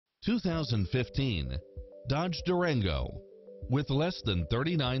2015 Dodge Durango. With less than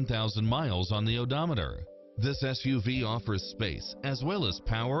 39,000 miles on the odometer, this SUV offers space as well as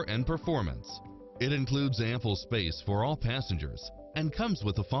power and performance. It includes ample space for all passengers and comes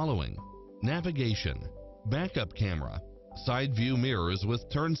with the following: navigation, backup camera, side view mirrors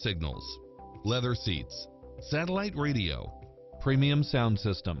with turn signals, leather seats, satellite radio, premium sound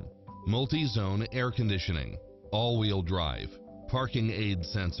system, multi-zone air conditioning, all-wheel drive, parking aid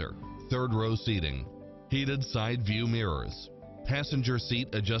sensor, third row seating, heated side view mirrors, passenger seat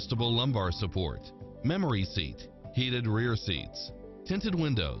adjustable lumbar support, memory seat, heated rear seats, tinted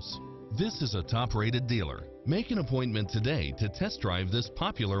windows. This is a top-rated dealer. Make an appointment today to test drive this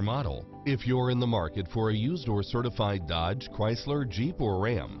popular model. If you're in the market for a used or certified Dodge, Chrysler, Jeep, or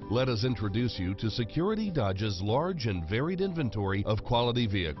Ram, let us introduce you to Security Dodge's large and varied inventory of quality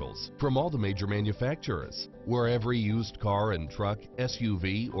vehicles from all the major manufacturers, where every used car and truck,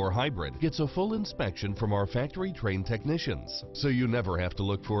 SUV, or hybrid gets a full inspection from our factory-trained technicians, so you never have to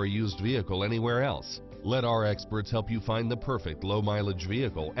look for a used vehicle anywhere else. Let our experts help you find the perfect low-mileage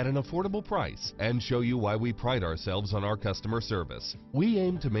vehicle at an affordable price and show you why we pride ourselves on our customer service. We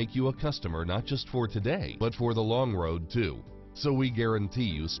aim to make you a customer not just for today, but for the long road too. So we guarantee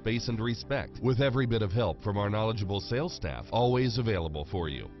you space and respect with every bit of help from our knowledgeable sales staff always available for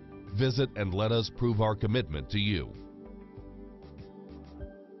you. Visit and let us prove our commitment to you.